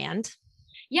your brand?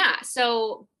 Yeah.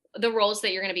 So the roles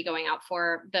that you're going to be going out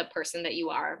for, the person that you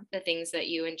are, the things that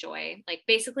you enjoy, like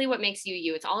basically what makes you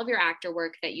you. It's all of your actor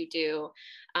work that you do,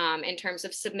 in terms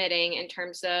of submitting, in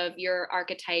terms of your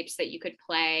archetypes that you could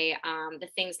play, the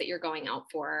things that you're going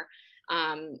out for,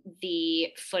 the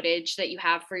footage that you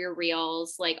have for your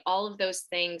reels, like all of those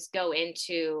things go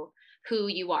into who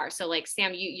you are. So like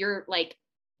Sam, you're like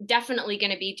definitely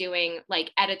going to be doing like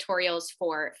editorials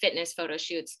for fitness photo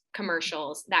shoots,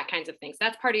 commercials, that kinds of things.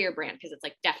 That's part of your brand because it's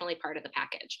like definitely part of the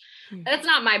package. That's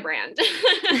not my brand.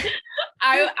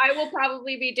 I will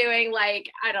probably be doing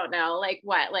like, I don't know, like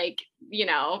what, like, you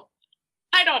know,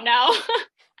 I don't know.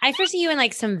 I foresee you in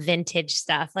like some vintage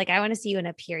stuff. Like I want to see you in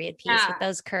a period piece with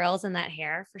those curls and that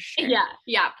hair for sure.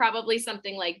 Yeah. Probably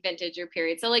something like vintage or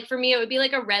period. So like for me, it would be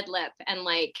like a red lip and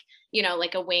like, you know,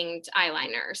 like a winged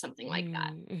eyeliner or something like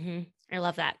that. I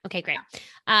love that. Okay, great.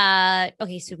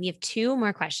 Okay, so we have 2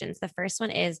 more questions. The first one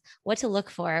is what to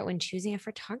look for when choosing a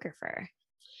photographer.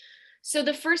 So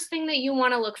the first thing that you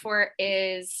want to look for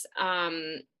is,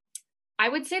 I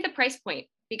would say the price point,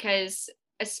 because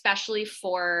especially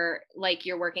for like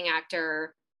your working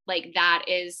actor Like that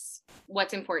is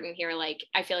what's important here. Like,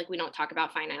 I feel like we don't talk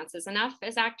about finances enough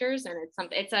as actors, and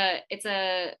it's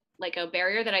a like a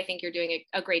barrier that I think you're doing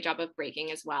a great job of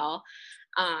breaking as well.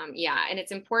 Yeah. And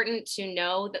it's important to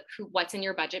know that what's in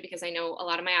your budget, because I know a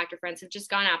lot of my actor friends have just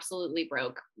gone absolutely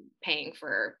broke paying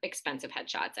for expensive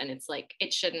headshots. And it's like,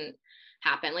 it shouldn't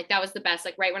happen. Like that was the best.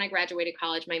 Like right when I graduated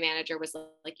college, my manager was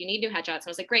like, you need new headshots. And I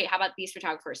was like, great. How about these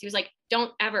photographers? He was like,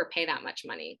 don't ever pay that much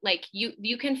money. Like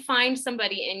you can find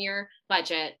somebody in your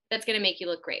budget that's going to make you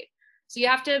look great. So you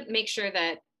have to make sure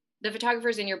that the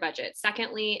photographer's in your budget.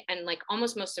 Secondly, and like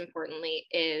almost most importantly,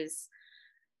 is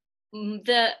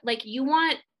you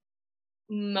want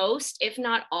most, if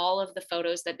not all, of the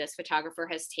photos that this photographer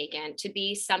has taken to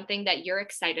be something that you're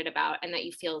excited about and that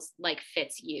you feel like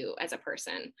fits you as a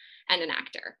person and an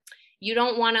actor. You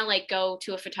don't want to like go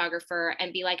to a photographer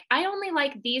and be like, I only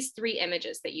like these 3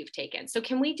 images that you've taken. So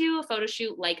can we do a photo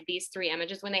shoot like these 3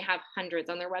 images when they have hundreds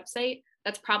on their website?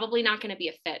 That's probably not going to be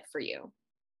a fit for you.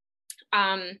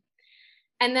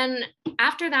 And then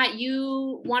after that,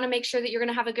 you want to make sure that you're going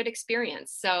to have a good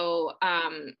experience. So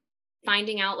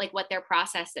finding out like what their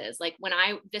process is. Like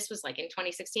this was like in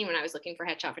 2016, when I was looking for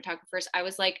headshot photographers, I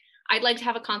was like, I'd like to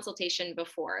have a consultation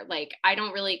before. Like, I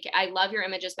love your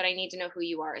images, but I need to know who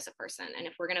you are as a person. And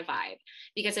if we're going to vibe,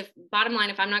 because bottom line,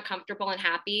 if I'm not comfortable and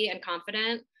happy and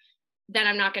confident, then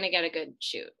I'm not going to get a good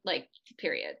shoot, like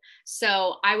period.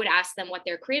 So I would ask them what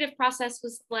their creative process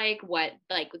was like, what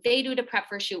like they do to prep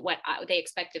for a shoot, what they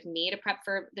expect of me to prep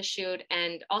for the shoot,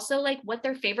 and also like what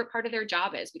their favorite part of their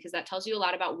job is, because that tells you a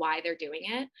lot about why they're doing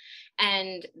it.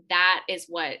 And that is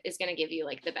what is going to give you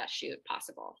like the best shoot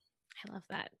possible. I love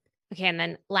that. Okay. And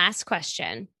then last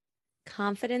question,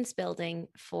 confidence building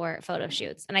for photo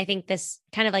shoots. And I think this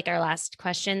kind of like our last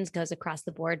questions goes across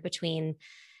the board between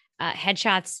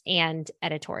headshots and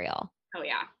editorial. Oh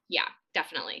yeah. Yeah,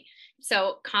 definitely.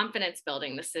 So confidence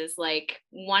building, this is like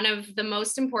one of the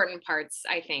most important parts,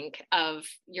 I think, of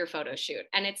your photo shoot.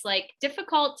 And it's like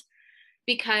difficult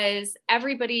because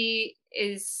everybody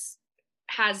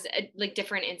has like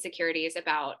different insecurities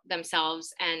about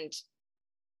themselves and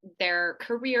their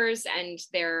careers and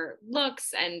their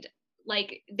looks, and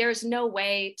like there's no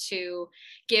way to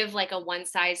give like a one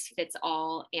size fits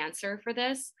all answer for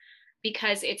this,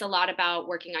 because it's a lot about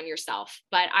working on yourself.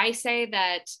 But I say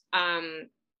that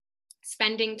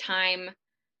spending time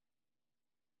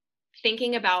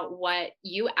thinking about what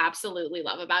you absolutely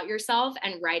love about yourself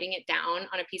and writing it down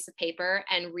on a piece of paper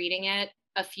and reading it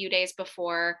a few days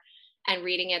before and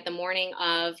reading it the morning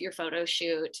of your photo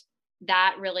shoot,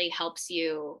 that really helps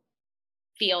you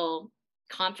feel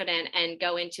confident and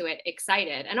go into it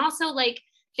excited. And also like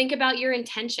think about your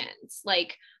intentions.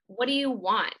 Like, what do you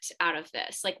want out of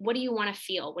this? Like, what do you want to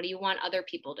feel? What do you want other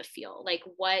people to feel? Like,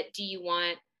 what do you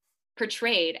want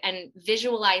portrayed? And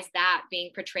visualize that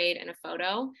being portrayed in a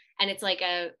photo. And it's like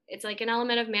an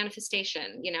element of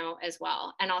manifestation, as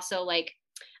well. And also like,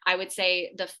 I would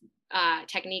say the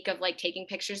technique of like taking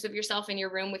pictures of yourself in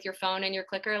your room with your phone and your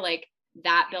clicker, like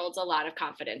that builds a lot of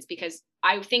confidence, because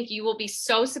I think you will be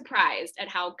so surprised at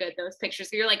how good those pictures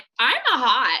are. You're like, I'm a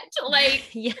hot,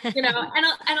 like, Yeah. and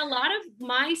a lot of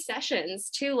my sessions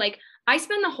too, like I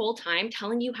spend the whole time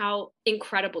telling you how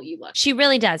incredible you look. She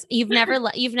really does. You've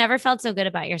never felt so good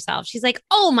about yourself. She's like,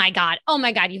 oh my God,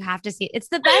 you have to see it. It's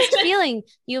the best feeling.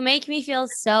 You make me feel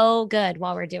so good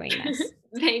while we're doing this.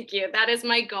 Thank you. That is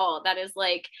my goal. That is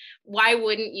like, why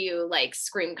wouldn't you like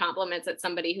scream compliments at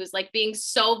somebody who's like being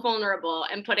so vulnerable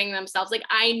and putting themselves, like,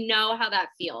 I know how that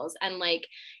feels. And like,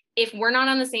 if we're not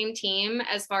on the same team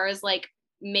as far as like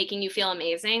making you feel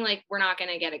amazing, like we're not going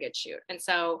to get a good shoot. And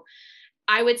so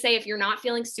I would say if you're not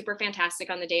feeling super fantastic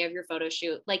on the day of your photo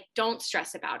shoot, like don't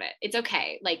stress about it. It's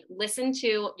okay. Like listen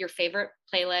to your favorite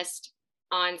playlist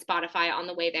on Spotify on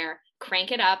the way there,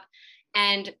 crank it up,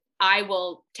 and I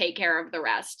will take care of the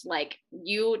rest. Like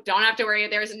you don't have to worry.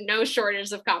 There's no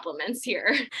shortage of compliments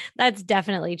here. That's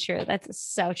definitely true. That's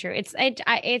so true.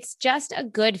 It's just a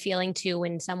good feeling too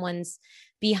when someone's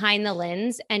behind the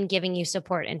lens and giving you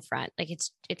support in front. Like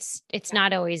it's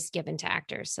not always given to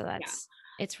actors. So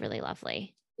it's really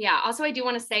lovely. Yeah. Also, I do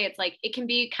want to say it's like, it can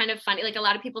be kind of funny. Like a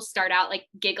lot of people start out like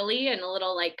giggly and a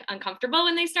little like uncomfortable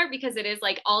when they start, because it is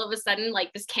like all of a sudden,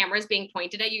 like this camera is being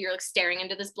pointed at you. You're like staring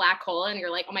into this black hole and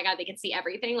you're like, oh my God, they can see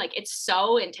everything. Like it's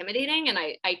so intimidating. And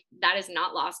I that is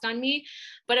not lost on me,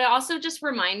 but it also just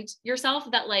remind yourself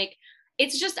that like,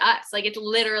 it's just us. Like it's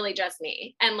literally just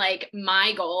me. And like,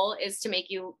 my goal is to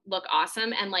make you look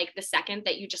awesome. And like the second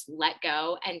that you just let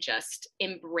go and just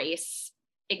embrace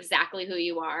exactly who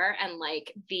you are and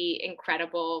like the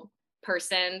incredible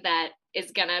person that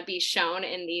is gonna be shown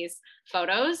in these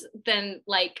photos than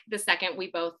like the second we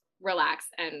both relax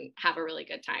and have a really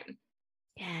good time.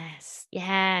 Yes.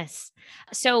 Yes.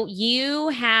 So you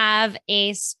have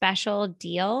a special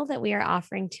deal that we are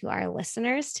offering to our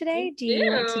listeners today. We Do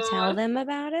you want to tell do. them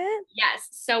about it? Yes.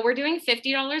 So we're doing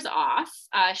 $50 off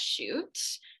a shoot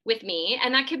with me.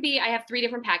 And that could be, I have 3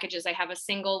 different packages. I have a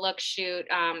single look shoot.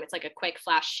 It's like a quick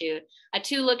flash shoot, a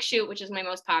 2 look shoot, which is my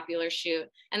most popular shoot,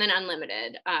 and then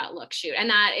unlimited look shoot. And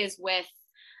that is with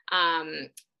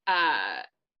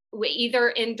either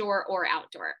indoor or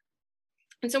outdoor.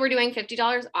 And so we're doing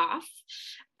 $50 off.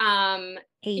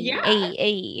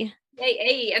 Hey.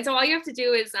 And so all you have to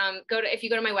do is if you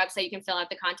go to my website, you can fill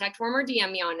out the contact form or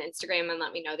DM me on Instagram and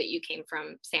let me know that you came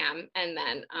from Sam, and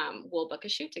then we'll book a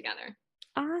shoot together.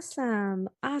 Awesome.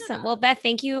 Awesome. Yeah. Well, Beth,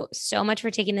 thank you so much for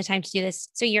taking the time to do this.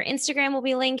 So your Instagram will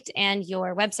be linked and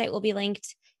your website will be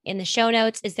linked in the show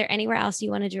notes. Is there anywhere else you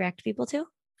want to direct people to?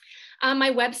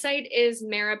 My website is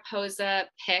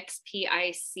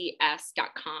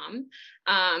mariposapics.com.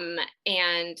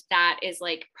 And that is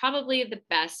like probably the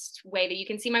best way that you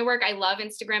can see my work. I love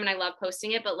Instagram and I love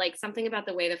posting it, but like something about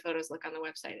the way the photos look on the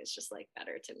website is just like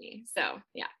better to me. So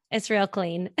yeah. It's real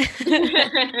clean.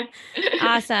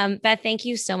 Awesome. Beth, thank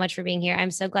you so much for being here.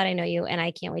 I'm so glad I know you, and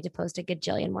I can't wait to post a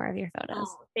gajillion more of your photos.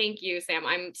 Oh, thank you, Sam.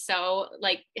 I'm so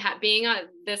like being on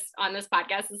this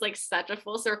podcast is like such a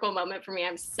full circle moment for me.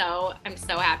 I'm so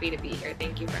happy to be here.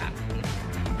 Thank you for having me.